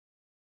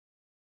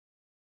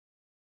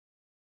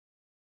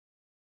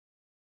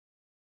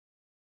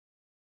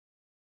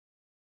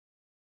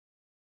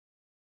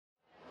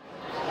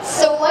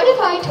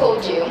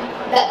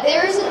that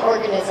there is an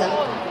organism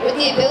with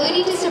the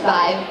ability to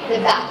survive the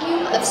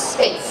vacuum of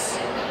space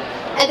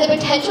and the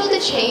potential to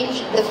change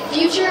the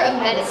future of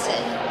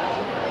medicine,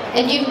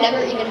 and you've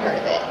never even heard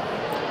of it.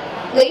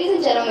 Ladies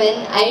and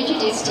gentlemen, I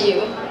introduce to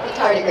you the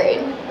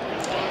tardigrade.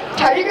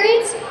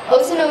 Tardigrades,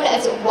 also known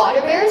as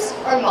water bears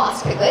or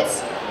moss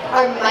piglets,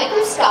 are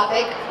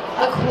microscopic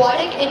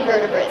aquatic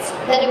invertebrates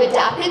that have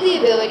adapted the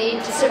ability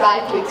to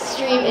survive through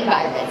extreme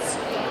environments.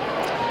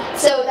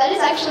 So that is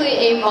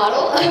actually a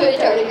model of a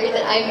tardigrade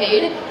that I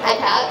made at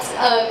CAPS.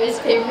 It's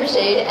paper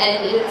mache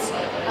and it is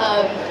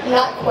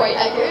not quite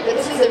accurate, but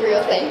this is a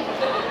real thing.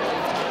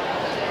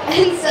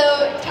 And so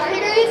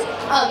tardigrades,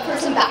 for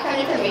some background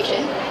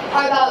information,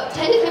 are about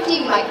 10 to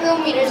 50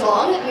 micrometers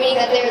long, meaning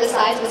that they are the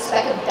size of a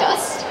speck of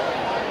dust.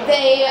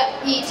 They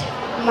eat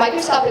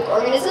microscopic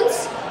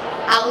organisms,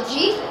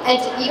 algae, and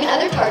even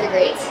other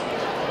tardigrades.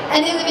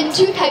 And they live in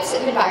two types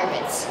of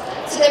environments.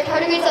 So there are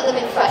tardigrades that live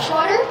in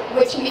freshwater,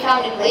 which can be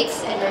found in lakes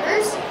and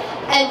rivers,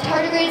 and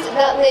tardigrades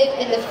that live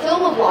in the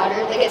film of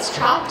water that gets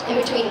trapped in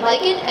between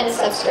lichen and a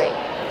substrate.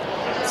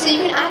 So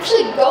you can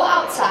actually go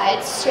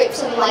outside, scrape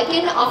some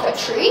lichen off a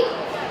tree,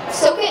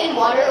 soak it in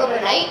water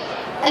overnight,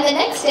 and the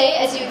next day,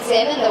 as you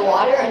examine the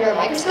water under a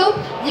microscope,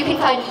 you can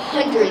find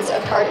hundreds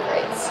of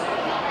tardigrades.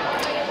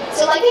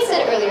 So like I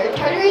said earlier,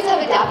 tardigrades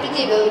have adapted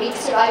the ability to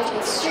survive to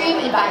extreme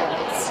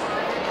environments.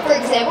 For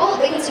example,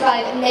 they can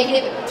survive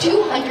negative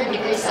 200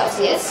 degrees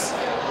Celsius,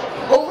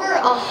 over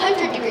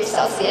 100 degrees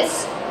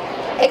Celsius,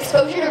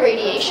 exposure to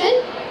radiation,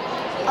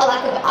 a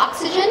lack of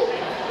oxygen,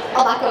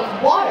 a lack of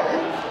water,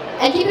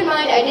 and keep in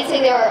mind I did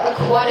say they are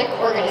aquatic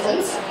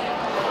organisms,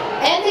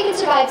 and they can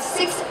survive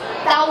 6,000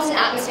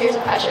 atmospheres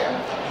of pressure.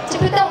 To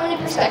put that one in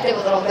perspective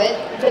a little bit,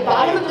 the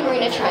bottom of the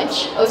Mariana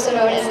Trench, also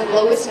known as the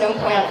lowest known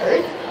point on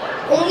Earth,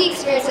 only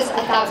experiences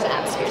 1,000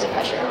 atmospheres of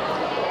pressure.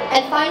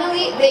 And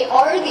finally, they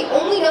are the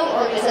only known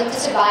organism to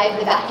survive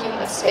the vacuum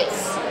of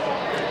space.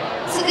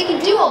 So they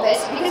can do all this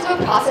because of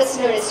a process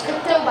known as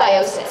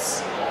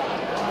cryptobiosis.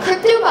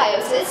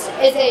 Cryptobiosis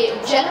is a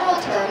general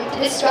term to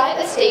describe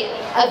a state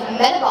of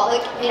metabolic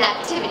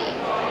inactivity.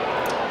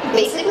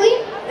 Basically,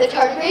 the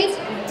tardigrades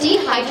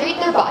dehydrate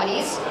their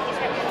bodies,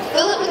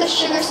 fill it with a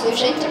sugar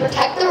solution to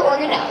protect their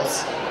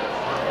organelles,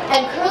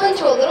 and curl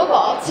into a little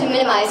ball to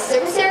minimize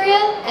surface area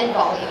and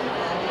volume.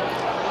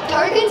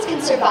 Tardigrades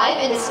can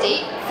survive in this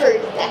state for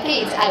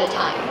decades at a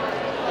time.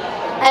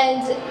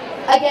 And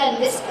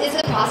again, this is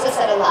a process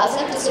that allows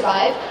them to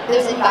survive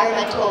those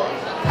environmental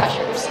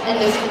pressures and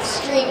those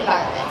extreme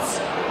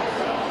environments.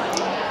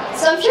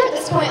 So I'm sure at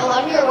this point a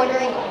lot of you are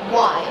wondering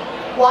why.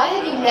 Why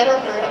have you never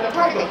heard of a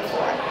tardigrade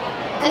before?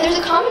 And there's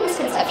a common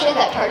misconception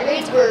that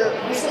tardigrades were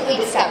recently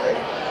discovered.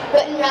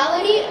 But in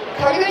reality,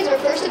 tardigrades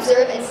were first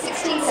observed in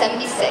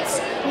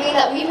 1676, meaning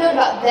that we've known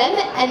about them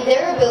and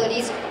their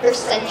abilities for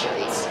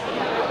centuries.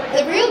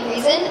 The real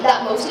reason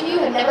that most of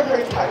you have never heard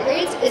of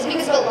tardigrades is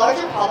because of a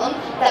larger problem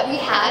that we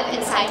have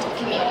in the scientific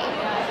community,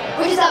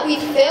 which is that we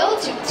fail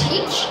to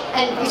teach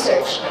and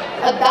research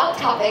about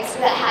topics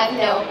that have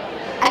no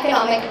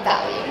economic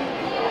value.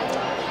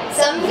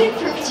 So I'm going to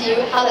prove to you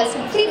how that's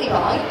completely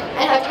wrong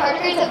and how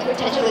tardigrades have the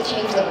potential to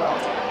change the world.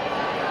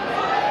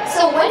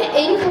 So when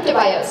in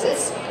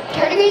cryptobiosis,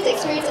 tardigrades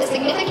experience a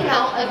significant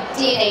amount of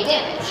DNA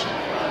damage.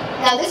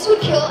 Now this would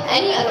kill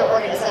any other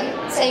organism,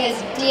 saying as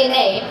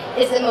DNA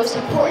is the most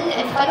important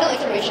and fundamental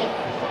information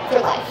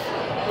for life.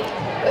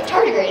 But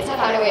tardigrades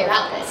have found a way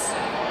around this.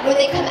 When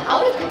they come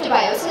out of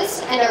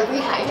cryptobiosis and are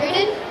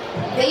rehydrated,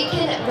 they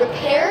can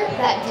repair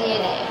that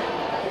DNA.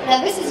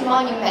 Now this is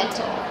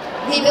monumental.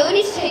 The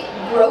ability to take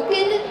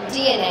broken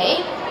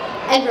DNA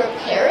and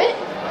repair it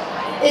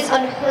is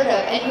unheard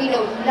of, and we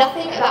know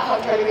nothing about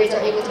how tardigrades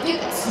are able to do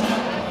this.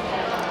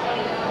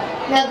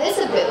 Now this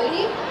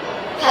ability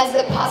has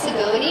the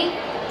possibility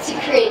to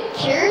create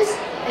cures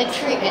and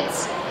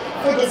treatments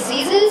for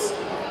diseases,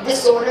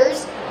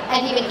 disorders,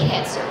 and even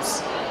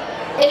cancers.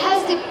 It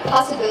has the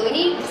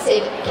possibility to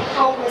save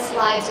countless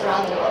lives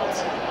around the world.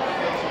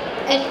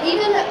 And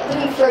even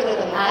looking further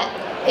than that,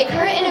 a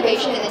current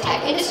innovation in the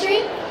tech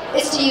industry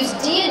is to use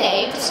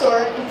DNA to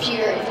store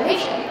computer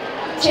information,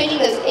 changing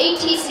those A,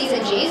 T, C's,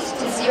 and G's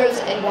to zeros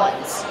and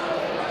ones.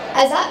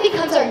 As that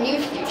becomes our new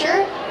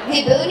future,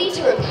 the ability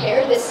to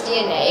repair this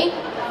DNA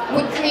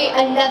would create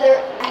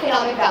another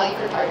economic value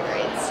for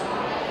tardigrades.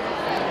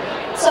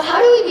 So how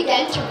do we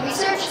begin to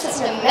research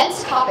such an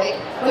immense topic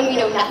when we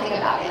know nothing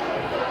about it?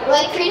 Well,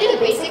 I created a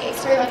basic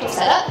experimental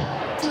setup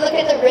to look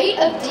at the rate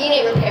of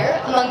DNA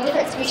repair among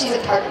different species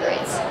of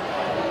tardigrades.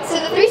 So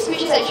the three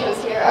species I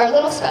chose here are a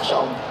little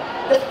special.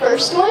 The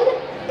first one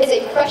is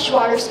a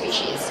freshwater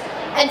species,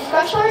 and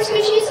freshwater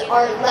species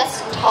are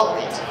less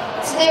tolerant,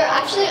 so they are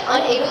actually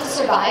unable to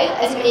survive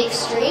as many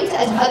extremes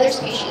as other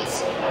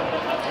species.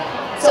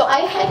 So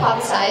I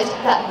hypothesized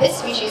that this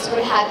species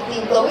would have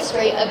the lowest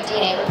rate of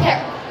DNA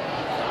repair.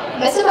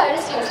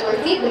 Mesobitis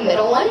toastworthy, the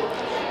middle one,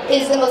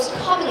 is the most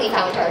commonly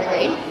found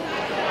tardigrade,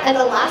 and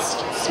the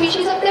last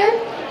species up there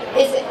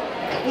is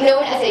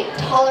known as a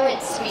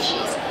tolerant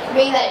species,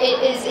 meaning that it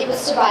is able to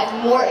survive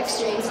more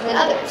extremes than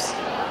others.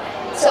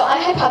 So I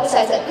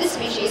hypothesized that this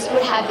species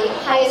would have the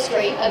highest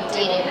rate of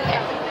DNA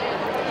repair.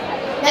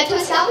 Now to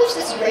establish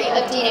this rate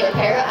of DNA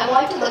repair, I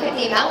wanted to look at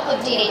the amount of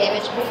DNA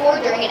damage before,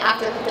 during, and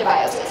after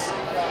cryptobiosis,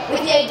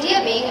 with the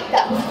idea being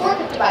that before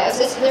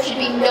cryptobiosis, there should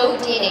be no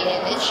DNA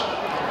damage.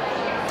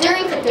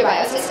 During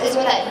cryptobiosis is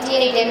when that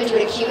DNA damage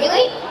would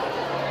accumulate,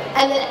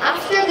 and then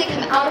after they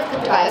come out of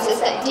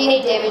cryptobiosis, that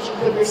DNA damage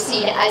would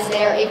recede as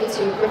they are able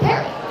to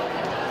repair it.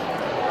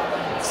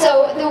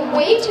 So the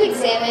way to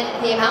examine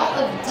the amount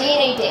of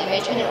DNA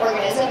damage in an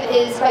organism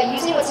is by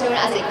using what's known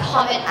as a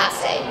comet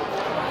assay.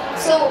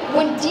 So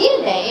when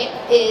DNA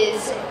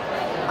is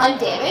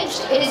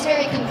undamaged, it is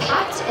very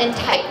compact and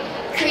tight,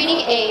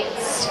 creating a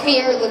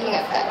sphere-looking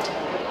effect.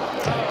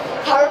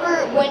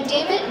 However, when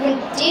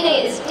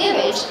DNA is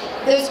damaged,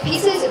 those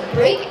pieces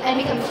break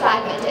and become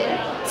fragmented.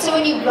 So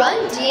when you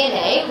run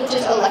DNA, which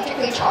is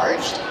electrically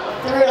charged,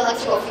 through an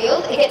electrical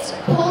field, it gets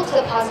pulled to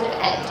the positive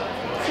end,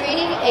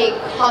 creating a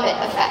comet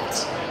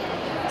effect.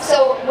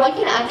 So one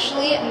can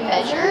actually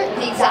measure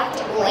the exact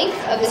length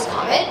of this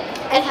comet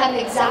and have an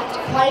exact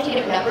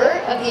quantitative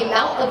number of the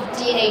amount of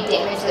DNA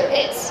damage there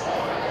is.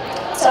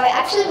 So I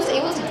actually was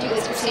able to do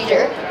this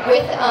procedure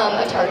with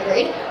a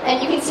tardigrade,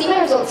 and you can see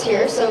my results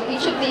here. So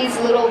each of these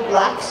little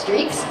black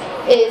streaks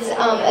is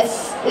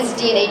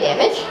DNA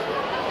damage.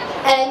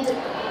 And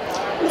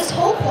this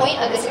whole point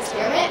of this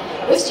experiment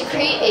was to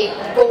create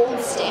a gold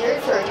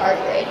standard for a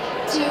tardigrade,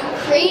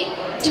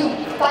 to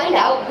find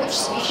out which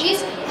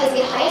species has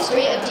the highest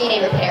rate of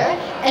DNA repair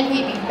and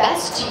would be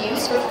best to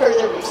use for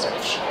further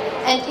research.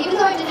 And even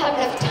though I didn't have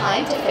enough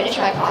time to finish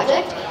my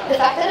project, the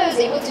fact that I was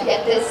able to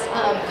get this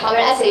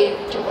comet assay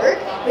to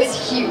work was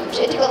huge.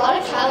 It took a lot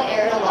of trial and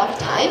error and a lot of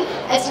time,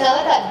 and so now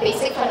that that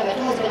basic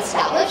fundamental has been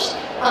established,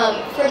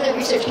 further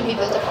research can be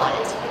built upon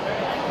it.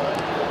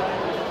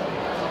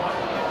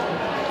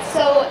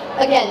 So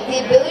again,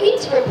 the ability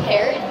to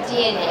repair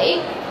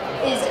DNA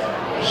is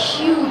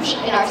huge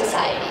in our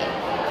society.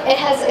 It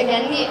has,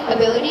 again, the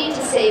ability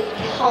to save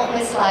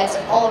countless lives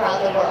all around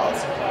the world.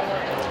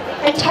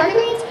 And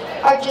tardigrades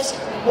are just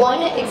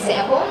one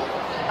example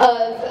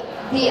of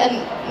the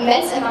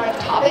immense amount of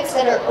topics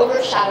that are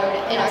overshadowed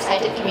in our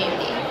scientific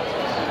community.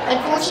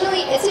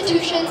 Unfortunately,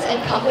 institutions and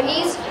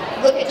companies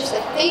look at just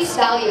the face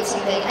value of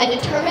something and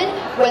determine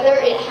whether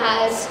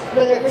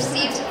it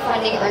receives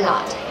funding or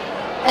not.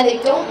 And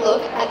they don't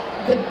look at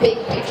the big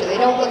picture.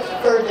 They don't look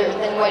further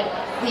than what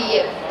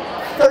the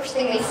first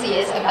thing they see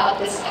is about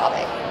this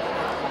topic.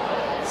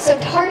 So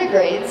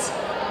tardigrades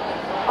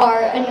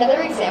are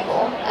another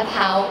example of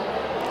how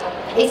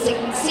a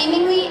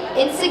seemingly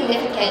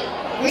insignificant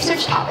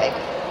research topic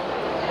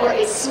or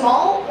a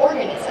small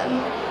organism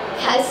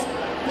has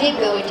the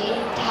ability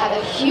to have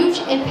a huge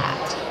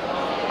impact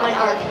on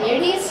our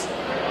communities,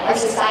 our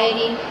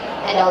society,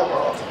 and our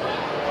world.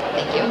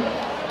 Thank you.